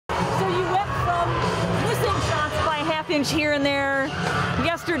from missing shots by a half-inch here and there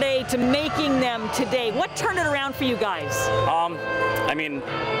yesterday to making them today. What turned it around for you guys? I mean,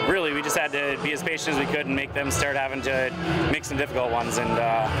 really, we just had to be as patient as we could and make them start having to make some difficult ones. And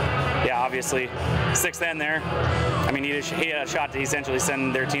yeah, obviously, sixth end there. I mean, he had a shot to essentially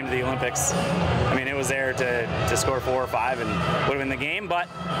send their team to the Olympics. I mean, it was there to score 4 or 5 and would have been the game. But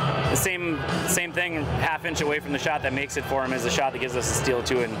the same thing, half-inch away from the shot that makes it for him is the shot that gives us a steal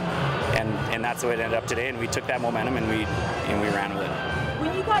too. And that's the way it ended up today. And we took that momentum and we ran with it.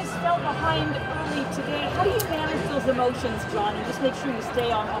 When you guys fell behind early today, how do you manage those emotions, John, and just make sure you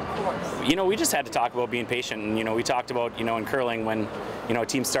stay on course? You know, we just had to talk about being patient. And, you know, we talked about, you know, in curling when, you know, a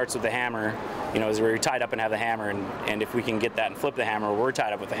team starts with the hammer, you know, is where you're tied up and have the hammer. And if we can get that and flip the hammer, we're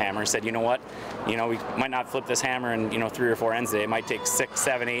tied up with the hammer. Said, you know what, you know, we might not flip this hammer in, you know, 3 or 4 ends today. It might take 6,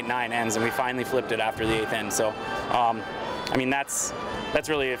 7, 8, 9 ends. And we finally flipped it after the 8th end. So, I mean, that's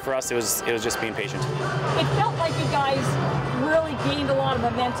really it for us. It was just being patient. It felt like you guys really gained a lot of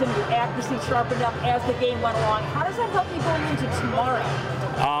momentum. Your accuracy sharpened up as the game went along. How does that help you going into tomorrow?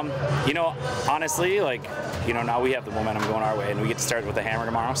 You know, honestly, like, you know, now we have the momentum going our way, and we get to start with the hammer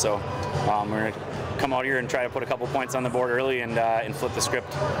tomorrow. So we're gonna come out here and try to put a couple points on the board early and flip the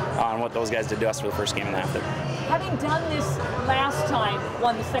script on what those guys did to us for the first game and a half there. Having done this last time,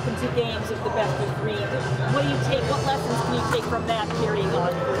 won the second 2 games of the best of 3, what do you take? What lessons can you take from that carrying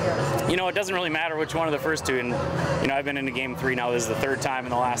on here? You know, it doesn't really matter which one of the first 2, and you know, I've been into game 3 now. This is the 3rd time in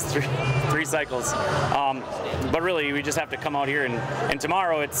the last three cycles. But really, we just have to come out here and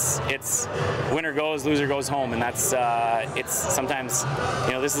tomorrow it's winner goes, loser goes home, and that's it's sometimes,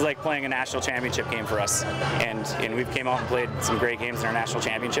 you know, this is like playing a national championship game for us, and we've came out and played some great games in our national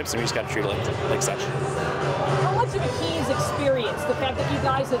championships, and we just got to treat it like such. How much of a key is experience, the fact that you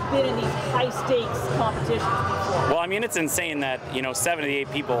guys have been in these high-stakes competitions before? Well, I mean, it's insane that, you know, 7 of the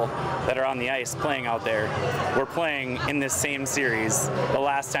 8 people that are on the ice playing out there were playing in this same series the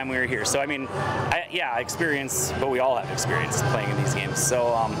last time we were here. So, I mean, yeah, experience, but we all have experience playing in these games. So,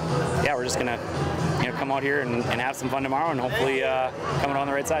 yeah, we're just going to, you know, come out here and have some fun tomorrow and hopefully come out on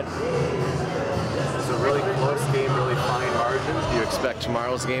the right side. It's a really close game, really fine margins. Do you expect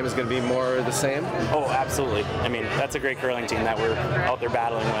tomorrow's game is going to be more the same? Oh, absolutely. I mean, that's a great curling team that we're out there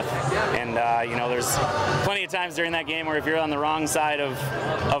battling with. And, you know, there's plenty of times during that game where if you're on the wrong side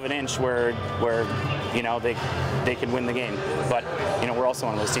of an inch where you know, they can win the game. But, you know, we're also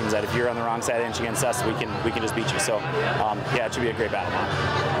one of those teams that if you're on the wrong side of the inch against us, we can just beat you. So, yeah, it should be a great battle.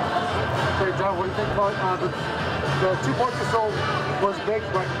 Hey, John, what do you think about the 2 points or so was big,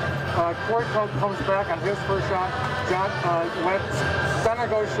 but Corey comes back on his first shot. John went, center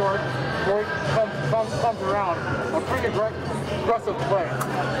goes short. Corey comes around. A pretty aggressive play.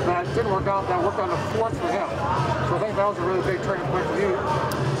 That didn't work out. That worked on the 4th for him. So I think that was a really big turning point for you.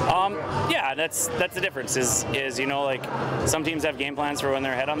 Yeah, that's the difference. Is you know, like, some teams have game plans for when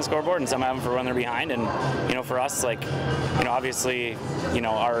they're ahead on the scoreboard, and some have them for when they're behind. And you know, for us, like, you know, obviously, you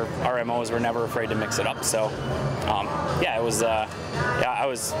know, our MOs were never afraid to mix it up. So, yeah, it was. Yeah,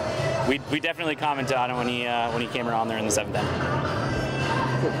 we definitely commented on it when he came around there in the 7th end.